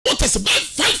supporters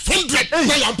about 500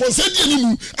 na ya ponse di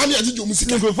animu ani aji jo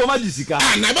musika nkrofo ma di sika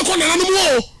na be ko nananom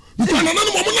o nko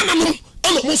nananom mo nananom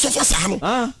ana mo so fa sa no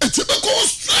eti be go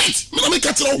straight me na me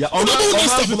ka tiro o do mo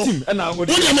step no na ngo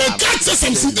di o me ka tse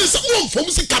Sampson dey say mo fo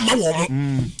musika ma wo mo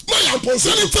ma ya ponse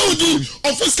ni tell di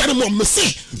office kan mo me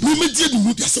say me me di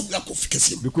animu dia se ya ko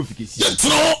fikesi ya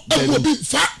tiro e mo bi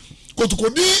fa Kotoko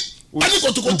di ani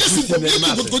Kotoko desi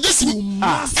Kotoko desi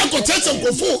anko tete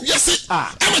nkofo yesi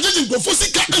ama jeje nkofo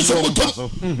sika enso motom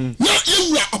na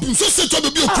yewura apunso se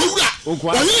to be okowura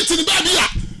wa yiti ni ba bia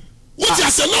woti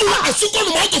ase na wo asuko no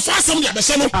mo to fa asem dia be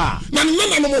se no na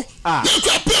nana no mo na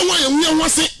kwa pe wa yewu ho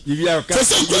se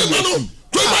se ko no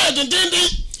ko ma dendende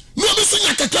no be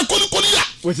sunya kaka kolikoli ya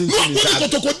no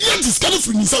Kotoko di antiskano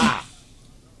free ni sam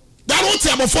that what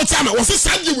about 40 na was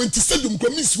Sunday when to stadium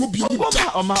committee will be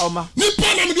oma ni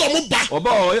pa na me do omo ba oba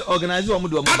organize omo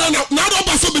do omo ba na do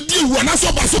ba so be di wu na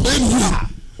so ba so be ni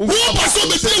wo ba so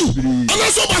be di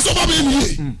na so ba so ba be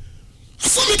ni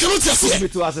so me cannot say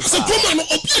so come no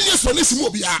obi any explanation mo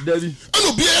obi a and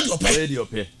obi e di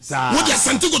ope sa wo dia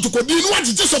Santiago to ko di no wa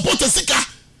je support sika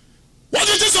what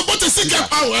did you support sika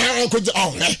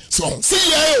so say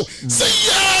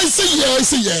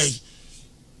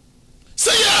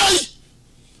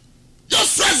your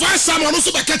favor someone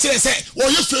also be catch say or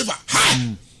your favor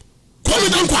hi come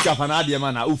down kwa kafana de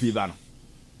ma na u favor no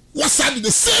what's that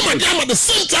the same idea the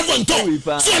same travel and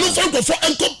talk so no find go for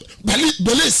enko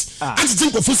belis anti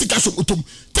think of physical so otom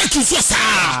take you so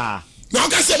sa na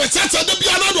oga say be tata de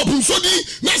bia na do punso di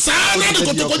na sa na de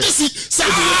Kotoko desi sa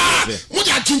mo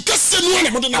ja kinka se no na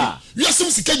mo de na wiasem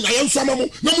sika nyina yan so amamo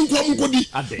na mo nko di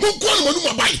mo nko no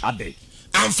mo bai ade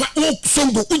amfa o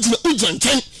songo ujira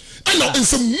nchen ana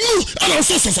nsem ana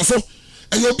so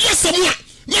and you be asem a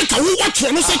na ka wo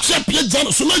watro no se chia pie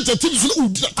gya so na jati so na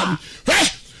udi atam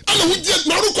ana wo die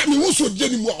na ro kwa me wo so die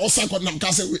ni mu a o sa ko nam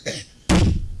ka se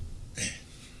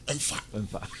emfa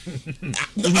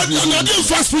ana dey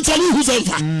fast spiritual who say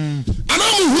emfa ana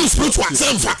who spiritual say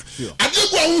emfa ade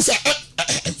go who say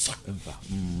emfa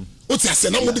o ti ase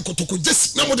na mo de Kotoko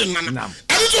desi na mo de nana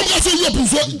ani to mo say you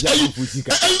punso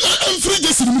free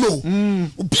desi ni no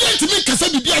obi anti me kasa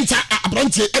bibi anta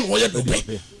abrantie e wo ye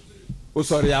dope o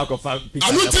sorry akofa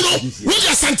anu ti no wo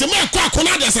ya sentiment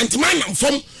akona de sentiment na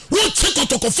fom wo che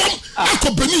Kotoko fom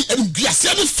akobani en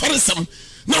guase de farisam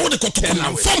na wo de Kotoko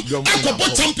na fom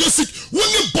akobo championship wo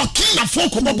ni Burkina fo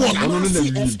ko bobo na wo ni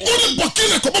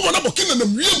Burkina ko bobo na Burkina na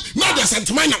wiem na de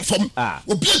sentiment na fom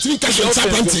obi anti me kasa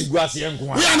abrantie we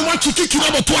anu wa kiki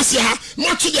na bo to ase ha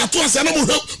mo che de to ase na mo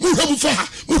hwabu fa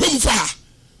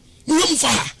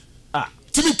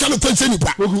timi kan tanche ni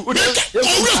ba o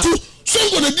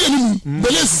songo na dia ni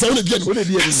beles sa wona dia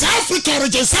ni South Africa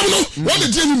region sa no wona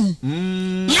dia ni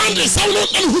land sa no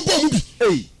na hu bo mu bi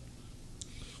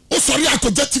o sori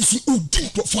akojectives o din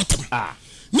for them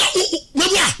na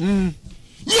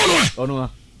wa no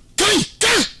kan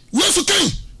we so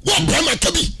kan wo brama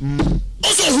kabi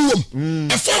o so huwom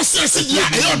e force ase dia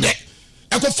e yo de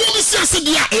e ko force ase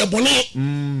dia e bone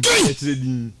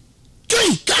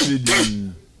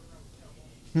kan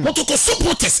Kotoko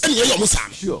supporters and your Musam.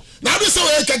 Now this is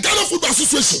a Ghana Football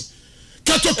Association.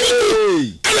 Kotoko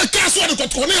and a castle of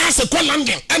Kotoko has a call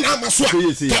London and Amaswa.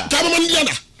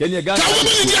 Kawamaniana.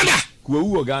 Kawamaniana.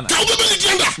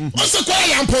 Kawamaniana. Also,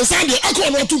 Kwaya and Ponsandi,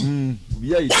 Aquanatum.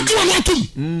 Aquanatum.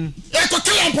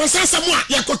 Yakaka and Ponsa Samoa,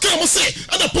 Yakaka Mose,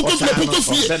 and a Poko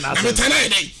free. I'm a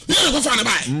Tanay. You go find a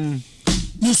buy.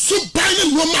 You should buy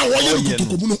them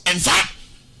woman and fact.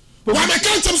 Why my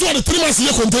can't tell the 3 months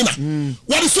here container?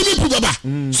 What is swimming pool baba?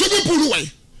 Swimming pool away.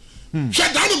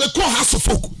 Shut down on the core house of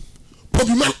folk.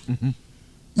 Pobuman.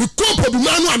 We call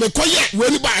Pobuman and a quiet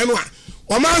when you buy anyone.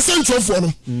 Or my central for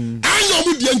them. I know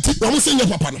with the antique, I'm saying your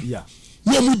papa. Yeah.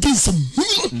 No, we did some.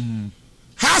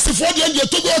 House of 40 and you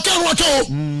took your car. What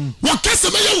can the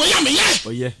mayor way? I mean, yeah.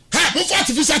 Oh, yeah. Have more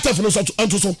artificial toughness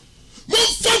and so. Mo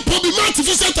fan Pobuman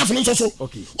artificial toughness also.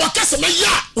 Okay. What can the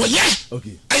mayor? Oh, yeah.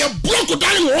 Okay. I have blocked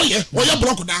down or you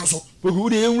block down so. Who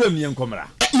the young women come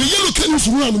around? Me yellow cans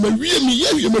run, my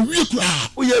real cry.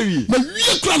 Oh, yeah, my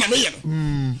real cry.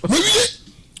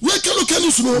 Where can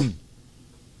you know?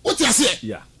 What you say?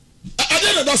 Yeah. I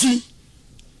didn't that's you.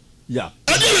 Yeah.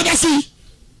 I didn't that's you.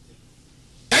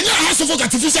 And you have to forget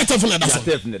artificial toughness. That's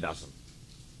definitely.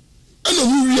 I know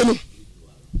who you know.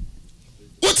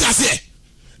 What you say?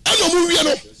 I know who you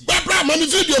know. Baba, mommy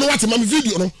video no what mommy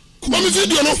video no. Mommy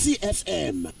video no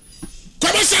CFM.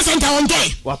 Commercial center on toy.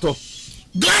 What up?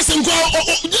 Glass and go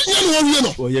you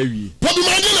know. Oh yeah we.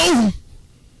 Pobuman dey na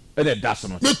and that that's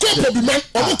no. Me call Pobuman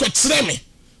o ko kire me.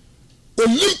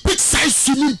 Olympic size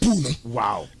swimming pool no.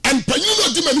 Wow. and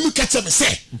Panyuno Dimanu catch me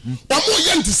say, one more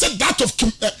young to say that of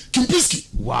Kimpiski.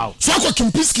 Wow. So I got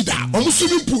Kimpiski da, almost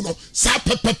swimming pool, no,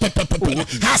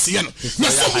 has yen.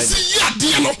 Now, some see ya,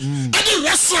 Diano, and the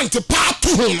restaurant to part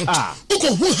to him.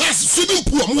 Who has swimming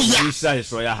pool,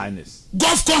 His Royal Highness.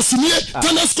 Golf course to me,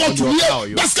 tennis court to me,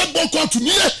 basketball court to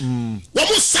me. One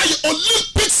more say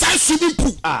Olympic size swimming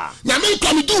pool. Now, me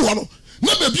come do one.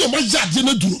 Never be a man yard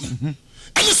dinner do. And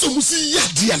it's a musi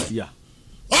yard dinner. Yeah.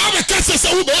 All the cats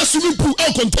say we buy swimming pool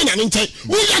or container in time.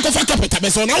 We got a capital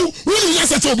so now. We don't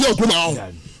such a bill now.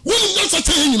 We don't such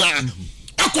a thing now.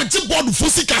 I could tip board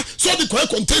Fusika so the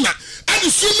container and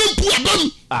the swimming pool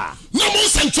above. No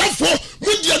more central for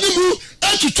media new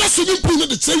and to trust swimming pool in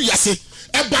the area.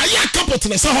 A buy a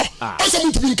capital so also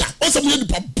Munka, also made the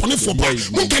pony for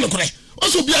Munkana.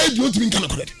 Also be a duty in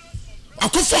Canada. I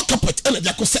could for carpet and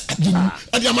I could say at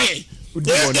your mind.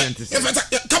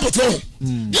 Capital.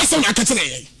 Yes, I'm a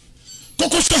Catania.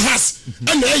 Kotoko has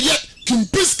and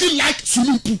Kimpiski like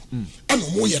swimming pool and no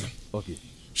more. Okay.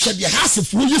 Should be a house of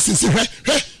full use in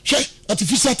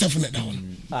artificial definite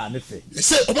down. They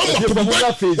say, oh,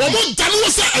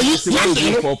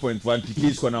 4.1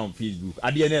 please go on Facebook.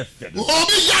 At the NF. Oh,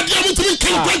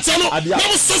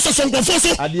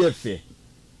 yeah,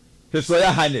 His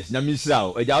Royal Highness,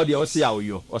 Namisao, a Yaudi or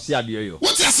Siao, or Siadio.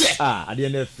 What's that say? I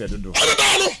didn't fed. I don't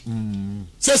know.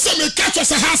 Say, some catch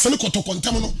us a house and Kotoko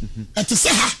Contamino, and to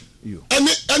say,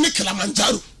 any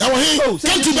Kilimanjaro. Now,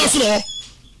 can't you know?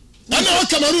 I know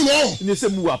Cameroon, no.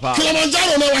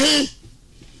 Kilimanjaro, now,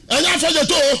 and after the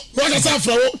door, what is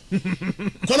after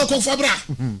Kotoko Fabra?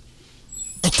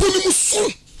 A Kunimus.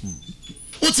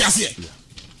 What's that say?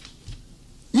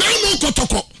 Now, no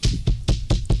Kotoko.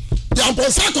 The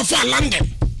Amponsa of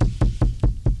London.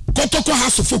 Kotoko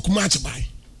has to folk match by.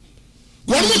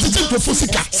 One more to take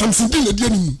Profosica, Sampson Deen, the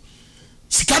Deen.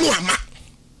 Sikano Ama.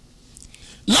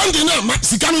 London,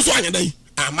 Sikano Swanya Day,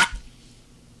 Ama.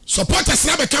 Supporters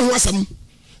never come was some.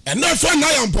 And no friend,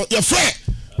 I am your friend.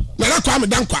 Nana Kwame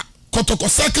Dankwa, Kotoko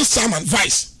Circle Chairman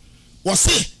Vice. Was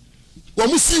say,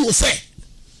 when we see, we say,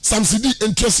 Sampson Deen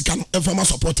and Sikano and former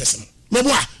supporters. No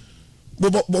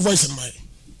voice in mind.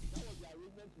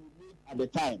 At the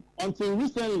time, until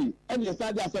recently, and the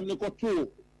Saudi Assembly control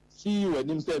CEO and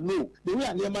him said no. The way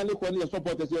and the money when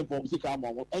supporters from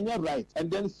Sikamo, and you're right. And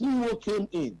then CEO came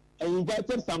in and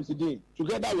invited Sampson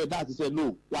together with that. He said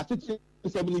no. At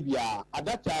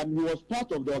that time, he was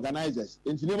part of the organizers.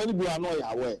 And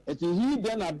aware. And he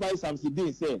then advised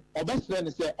Sampson said, "Or best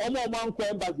friend said, oh my man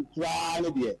came back to try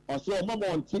there, or so mama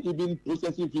on even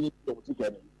processing finished on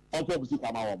purpose to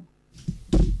come home."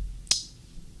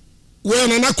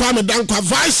 When an Kwame Dankwa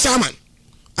vice chairman,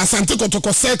 Asante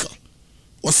Kotoko Circle,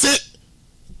 or say,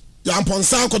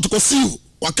 Yamponsa Kotoko Siu,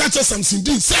 or catch us Sampson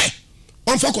Deen, say,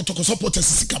 on for Kotoko supporters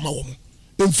Sikama woman.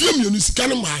 In few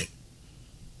municipal my,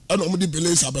 and only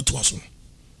belays about to us.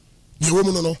 The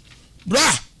woman no.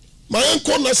 Bra, my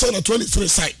uncle Nelson at 23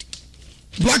 side.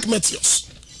 Black Meteors.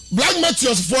 Black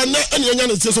Meteors for any young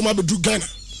and says, I'm do Ghana.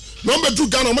 Number 2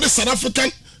 Ghana, I'm the South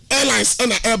African Airlines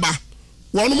and Airba.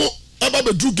 One more. Eba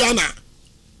be dru Ghana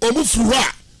omu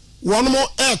fruwa one more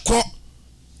air ko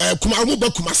kumamu ba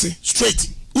kumase straight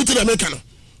uti na meka no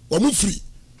omu free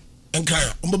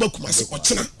enkra omu ba kumase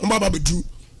ochina omu ba be dru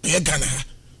e Ghana ha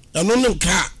eno no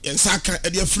nka ensaka e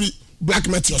dey free black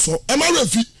metal so e ma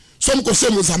refi so mo ko se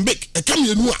Mozambique e kam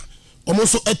yenu a omu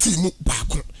so atimu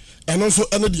baako eno so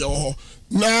eno de ho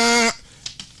na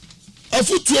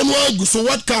afutuo no aguso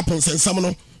what happens ensam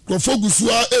no Kofo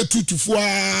gusua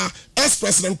A224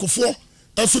 ex-president Kofo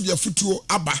also the futuo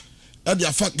aba and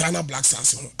the fact Ghana Black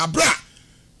Stars. Abra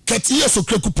Ketiye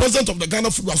Sokreku, president of the Ghana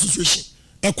Football Association,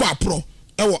 Ekwa Pro,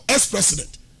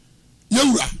 ex-president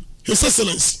Yura, His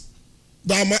Excellency,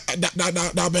 da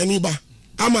Beniba,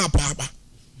 Ama Papa,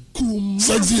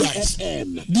 Sexy Eyes,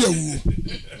 dear woo.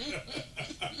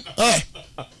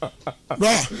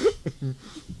 Bra.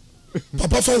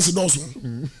 Papa fancy those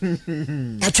one.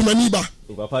 Atumaniba.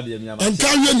 And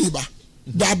Kanyaniba.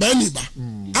 Dabaniba.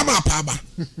 Amapaba.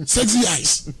 Sexy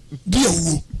Eyes. Dear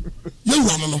woo. You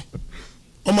run on.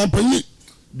 On my penny.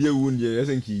 Dear wound, yes,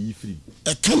 and he free.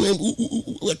 A cannon,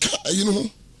 you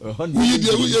know. We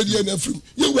dear free.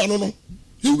 You run on.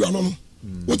 You run on.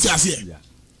 What's your here?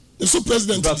 The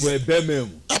president of the Bemel.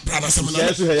 A brother, some of them.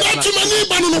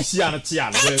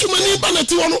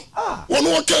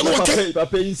 One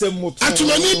paying some more.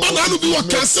 Actually, banana be what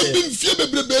can say,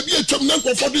 baby, a chum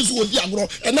for this would be agro.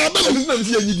 And I don't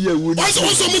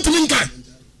also meet Minka.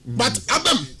 But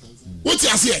Adam, what's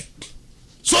your here?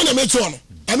 So, the metron.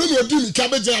 I don't know if you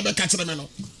cabbage and catch them.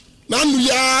 na nu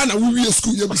ya na wo wie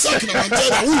school ye bisa kana mante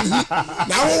na wo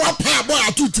na wo wa pa boy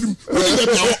atu trim wo ni be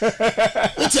biawo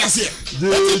wo ti ase e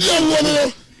ti dia wo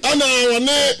no ana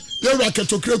wone ye ra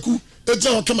ketokreku e je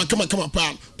ho kama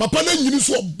pa papa na nyini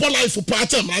so bo life pa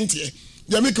ata mante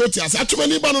ya me ko ti ase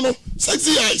atwemani ba no 6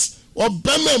 years o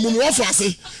bema mu wo fa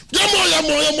ase ya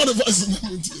mo the voice.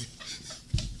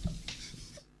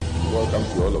 Welcome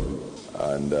to all of you,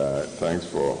 and thanks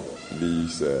for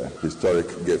these historic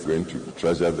gifts. Going to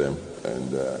treasure them,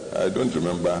 and I don't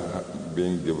remember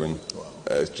being given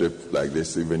a trip like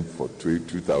this even for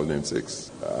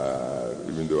 2006,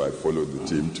 even though I followed the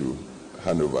team to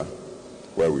Hanover,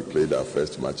 where we played our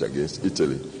first match against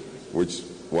Italy, which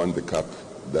won the cup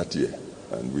that year,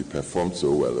 and we performed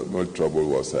so well. No trouble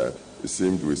was it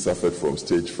seemed we suffered from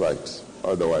stage fright.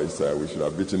 Otherwise, we should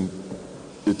have beaten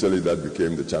Italy, that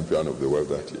became the champion of the world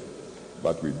that year.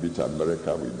 But we beat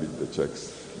America, we beat the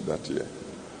Czechs that year.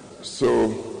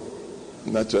 So,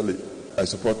 naturally, I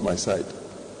support my side.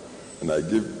 And I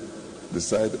give the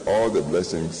side all the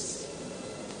blessings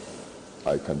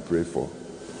I can pray for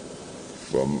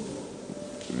from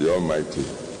the Almighty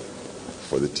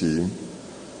for the team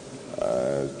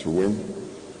to win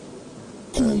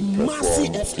and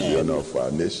perform to the honor of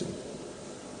our nation.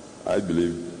 I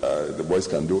believe the boys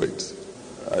can do it.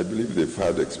 I believe they've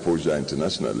had exposure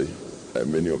internationally,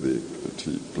 many of the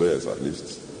players at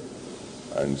least.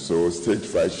 And so stage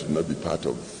fright should not be part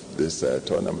of this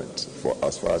tournament for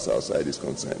as far as our side is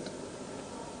concerned.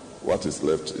 What is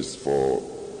left is for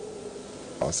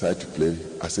our side to play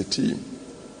as a team.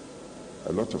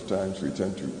 A lot of times we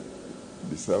tend to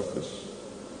be selfish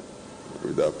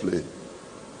with our play.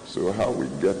 So how we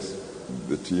get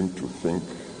the team to think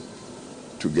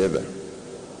together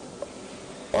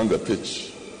on the pitch,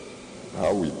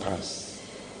 how we pass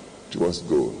towards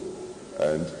goal,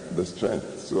 and the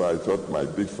strength. So I thought my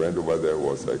big friend over there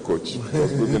was a coach. He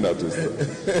was looking at his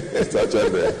stature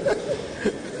there.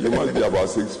 You must be about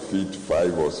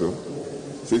 6'5" or so.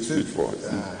 6'4".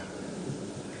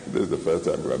 This is the first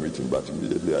time we are meeting, but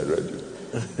immediately I read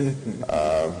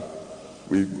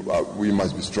you. We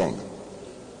must be strong,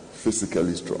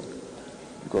 physically strong,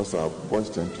 because our boys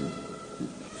tend to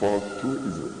fall too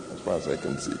easily, as far as I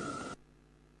can see.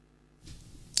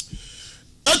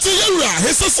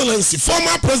 His Excellency,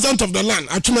 former president of the land,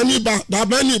 Achumaniba,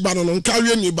 Dabaniba, no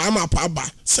Karianiba,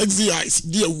 Amapaba, 6 years,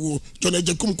 dear Woo, John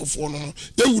Ejekum Kofono,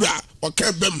 Eura, or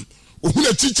Kebem,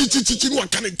 Una Chichi,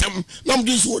 what can it come? Nam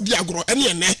this would diagro, any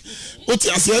and what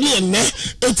is any and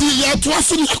eti ya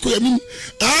twasun yakwemi,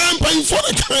 I'm paying for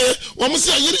the car, one must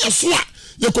say a year of swat,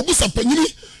 Yakobusa Penini,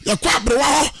 Yakwa,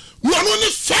 you are only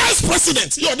first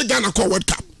president, you are the Ghana World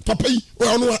Cup. Papa,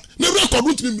 well, no, never record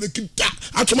with me,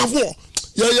 Achumavo.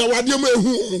 Yeah, what do you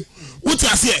mean? What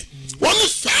I say? One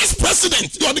is first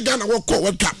president. You are the Ghana World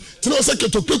Cup. To know, say,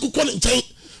 to quick quarantine.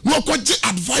 No, what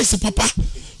advice, Papa?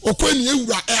 Or when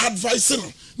you are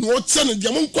advising, no, sending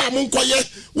the Monquay.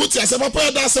 What I say,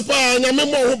 Papa, that's a pa, and I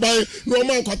remember by no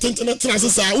man content and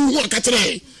transfer. Who want to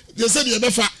say? They said, you're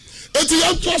better. It's a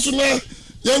young person,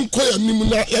 young Koya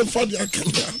Nimuna, and for the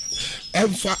Akanda,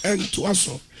 and for and to us.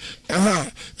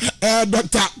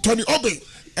 Dr. Tony Oben.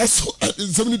 Eso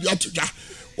examine the atuja.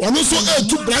 One also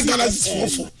to Ghana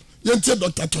Cedis for. Yente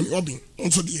Dr. Tony Oben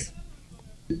also there.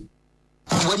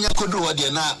 When you could do what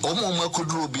you're not, could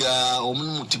do be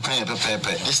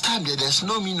this time there's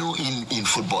no menu in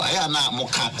football. I am not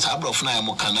Moka, Sabro Fly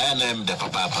Moka, I am the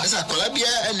Papa. As a Columbia,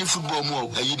 any football more,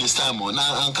 this time or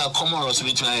now, Uncle Comoros,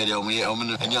 which I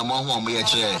and your mom won't be a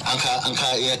chair.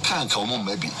 Uncle, can't come on,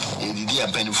 maybe. The dear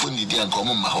penny food, the dear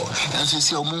common maho. And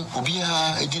say,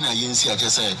 Ubia, a dinner, Yensi, I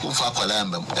just said, Ufa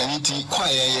Colambum, and it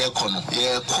quiet, Cono,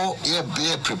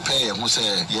 beer prepare, who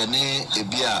say, Yane, a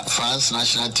beer, France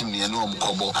national team, no.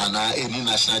 And any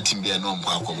national team be a norm.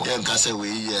 Then Cassa,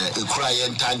 we cry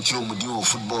and tantrum with you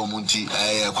football munti,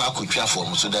 a quack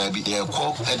form, so there be a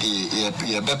cock at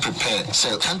the be prepared.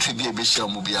 So, country be a bishop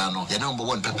Mubiano, the number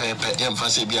one prepare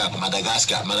emphasis be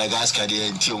Madagascar,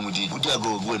 the Tiomudi, would you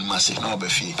go good massive no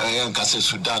befi? I am Cassa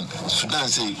Sudan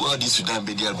say, well, this Sudan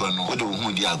be dear grono, what do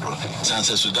who diagro?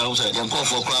 Sansa Sudan said, young call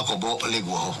for crack or ball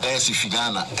lego, as if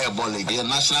Ghana, air ball leg, a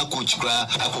national coach cry,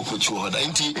 a coach order.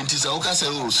 It is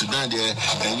a Sudan there.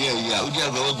 And yeah, we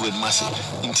are going with massive.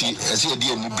 As you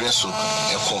dear Nibresso,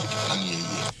 I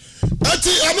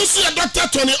don't see a Dr.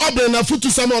 Tony Oben, a foot to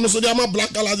someone, so they are black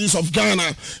Cedis of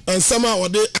Ghana, and somehow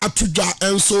they Atuja,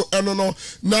 and so, I don't know.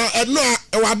 Now, and no,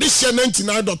 this year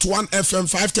 99.1 FM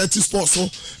 530 Sports, so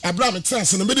I brought a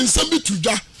chance, and I'm in some bit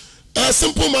to a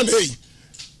simple man, hey,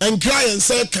 and cry and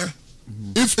say,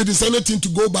 if it is anything to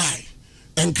go by,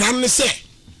 and can say,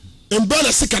 and burn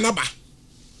a sick anaba.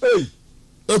 Hey.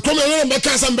 come here make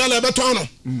us umbrella betono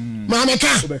ma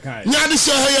meka nya de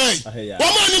she hey wo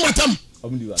ma ni matam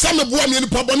some boa me ni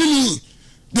paboni ni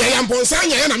de ya mponsa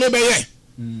nya na me beye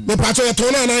me pacho ye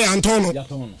tono na ya ntono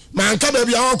ma nka ba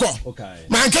bia woko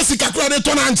ma nka sika kura de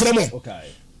tono antre mo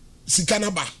sika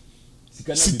na ba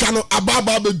sika no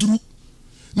ababa beduru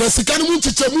na sika no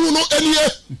munchichemu no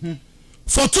enie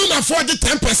fortune afford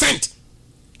 10%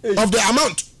 of the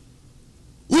amount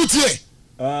utie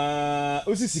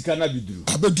osi sika na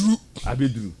beduru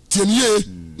abeduru tieniye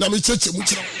na me chechemu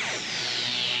kira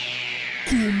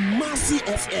Kumasi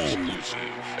FM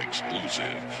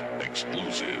exclusive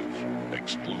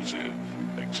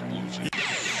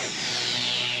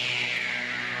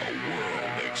a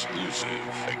world exclusive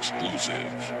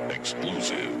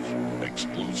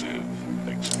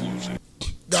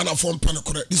Ghana phone pen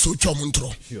correct this o chom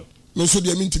ntro no so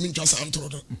dey mintimi ntwa sam ntro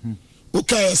do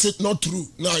okay say not true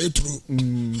now it true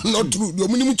not true the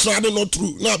minimum try not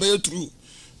true now be true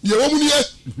the woman here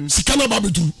sika na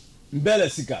babeduru mbele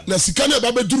sika na sika na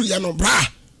babeduru ya no bra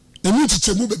enu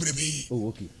chichemu bebrebe oh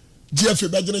okay GF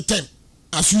be 10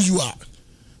 as usual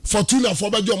fortuna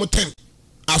for be 10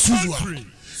 as usual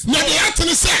na dey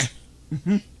atene say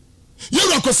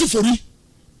you akosi fori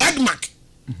Edmark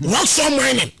Rockson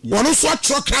mining one so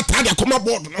truck rata de come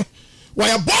board no why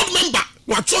a board member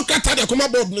wa truck rata de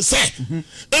come board no say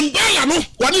embala no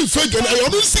one in fege na yo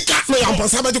no sika no ya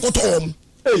mposa be ko to om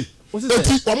what's it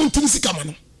eti wo mutini sika ma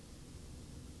no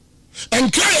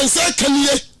enkra say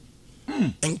kanie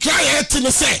enkra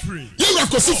etini say you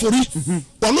akosi fori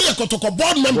one ye Kotoko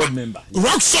board member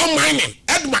Rockson mining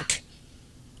Edmark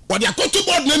what ya koto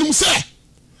board na nim say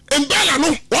Mbela no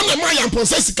one of my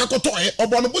amponsa sika koto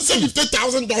obo no bo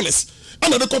 $50,000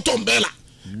 ana de koto mbela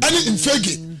ani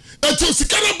infege eto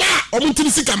sika na ba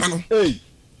omuntini sika ma no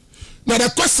na the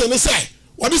question is say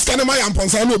what is kana my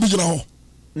amponsa na obi gina ho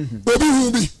obi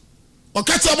hu bi o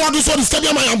ka tia bodo so sika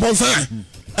bi my amponsa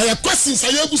a question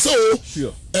say you say o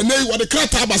enei what the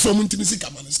krata ba so omuntini sika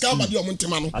ma no sika ba di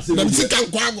omuntima no na sika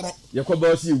nko agoro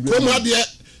yakoba si ewura ko ma de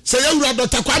say you are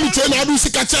Dr. Kwame Che na adu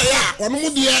sika che ya ono mu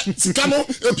de sika no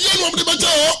ebie no de bacha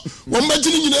o wo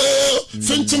mbagini nyina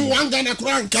finchim wanga na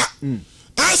kuranka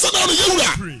asa na no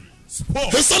yewura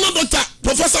hesa no Dr.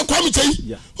 Professor Kwame Che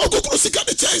okokoro sika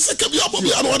de che sika bia bo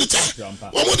bia no de che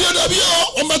wo mu de da bia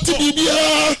o mbati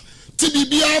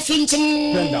bibia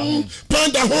finchim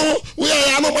panda ho we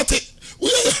are no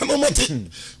mate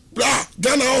bra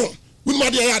Ghana o we ma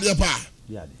de ya de pa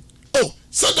oh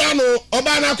sadano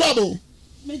oba na kwabo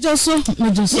Mejoso.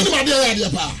 When my dear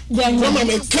pa, when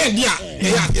my can ya,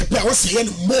 I was saying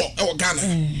more our Ghana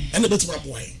and a bit of my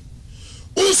boy.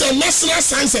 Who's a national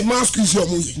science and math quiz your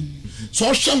movie?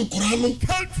 So Shan Kurano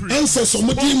answer some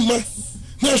of them.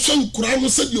 Now Shan Kurano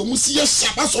said you must see a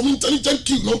Sabbath of intelligent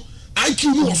kilo. I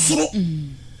kill no sorrow.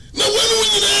 Now when we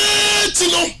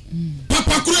know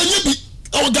Papa Kurabi,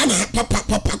 our Ghana,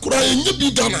 Papa Kurabi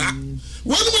Ghana.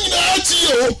 When we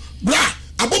know bra,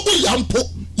 Abobo Yampo.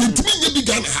 Yintimi nye bi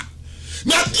Ghana ha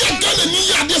na dia Ghana ni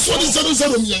ya de so de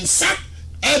 00 miensa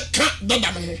e ka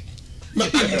dada no na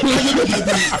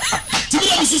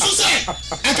tibia bisusu say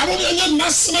e ka mo nye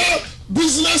national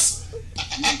business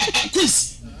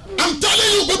quiz. I'm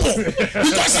telling you people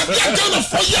because I dia Ghana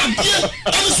for ya dia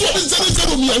and so de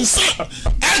 00 miensa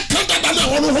e ka dada na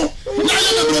wono ho na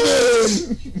ye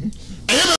bebrebe